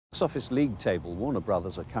Box office league table, Warner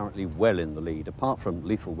Brothers are currently well in the lead. Apart from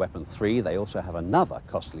Lethal Weapon 3, they also have another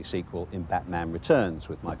costly sequel in Batman Returns,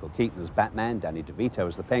 with Michael Keaton as Batman, Danny DeVito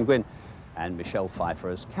as the Penguin, and Michelle Pfeiffer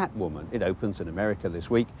as Catwoman. It opens in America this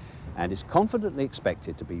week and is confidently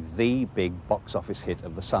expected to be the big box office hit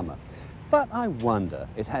of the summer. But I wonder,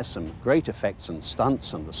 it has some great effects and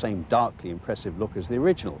stunts and the same darkly impressive look as the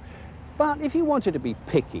original. But if you wanted to be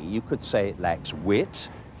picky, you could say it lacks wit,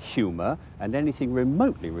 humour, and anything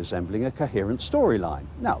remotely resembling a coherent storyline.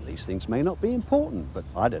 Now, these things may not be important, but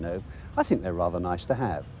I don't know. I think they're rather nice to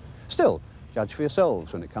have. Still, judge for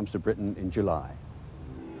yourselves when it comes to Britain in July.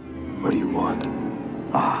 What do you want?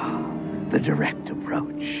 Ah, the direct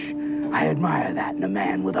approach. I admire that in a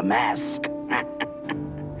man with a mask.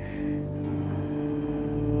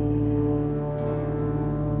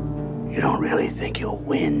 You don't really think you'll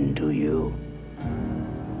win, do you?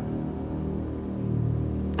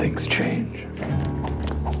 Things change.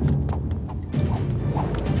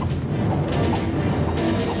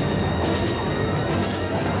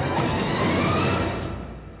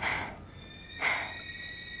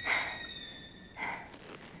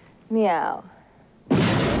 Meow.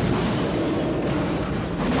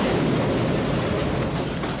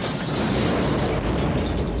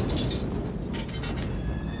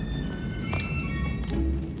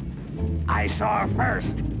 I saw her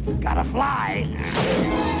first. Gotta fly.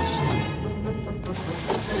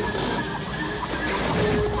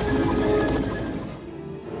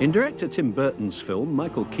 In director Tim Burton's film,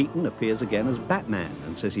 Michael Keaton appears again as Batman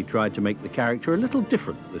and says he tried to make the character a little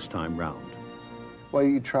different this time round. Well,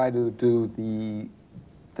 you try to do the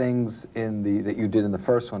things that you did in the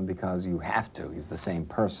first one because you have to. He's the same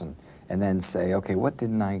person. And then say, okay, what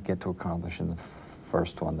didn't I get to accomplish in the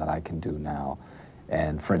first one that I can do now?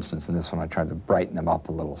 And for instance, in this one, I tried to brighten him up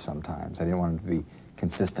a little sometimes. I didn't want him to be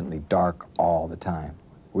consistently dark all the time.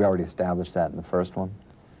 We already established that in the first one.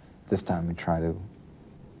 This time we try to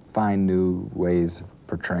find new ways of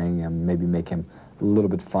portraying him, maybe make him a little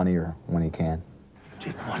bit funnier when he can.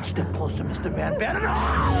 Take one step closer, Mr. Van Bannon.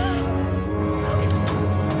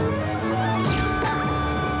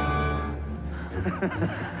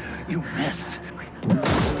 You missed.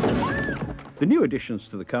 The new additions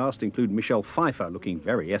to the cast include Michelle Pfeiffer looking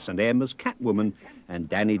very S&M as Catwoman and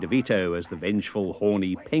Danny DeVito as the vengeful,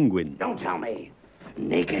 horny Penguin. Don't tell me.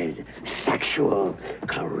 Naked, sexual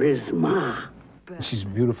charisma. She's a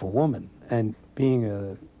beautiful woman, and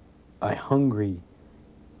being a hungry,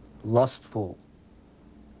 lustful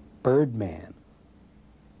Birdman.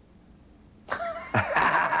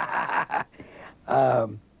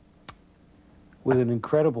 With an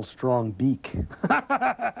incredible strong beak.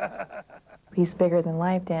 He's bigger than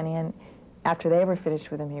life, Danny, and after they were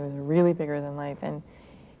finished with him, he was really bigger than life,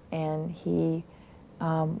 and he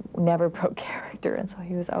never broke character, and so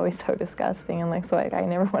he was always so disgusting, and like, so I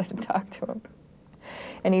never wanted to talk to him.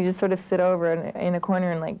 And he'd just sort of sit over in a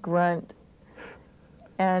corner and like grunt.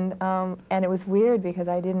 And it was weird because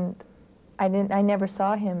I never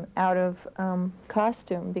saw him out of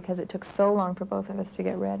costume because it took so long for both of us to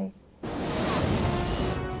get ready.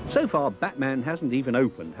 So far, Batman hasn't even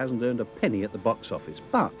opened, hasn't earned a penny at the box office.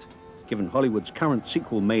 But, given Hollywood's current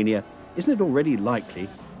sequel mania, isn't it already likely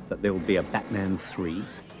that there will be a Batman 3?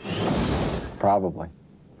 Probably.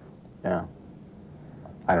 Yeah.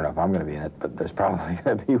 I don't know if I'm going to be in it, but there's probably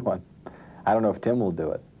going to be one. I don't know if Tim will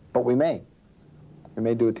do it, but we may. We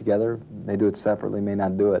may do it together, may do it separately, may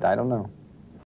not do it. I don't know.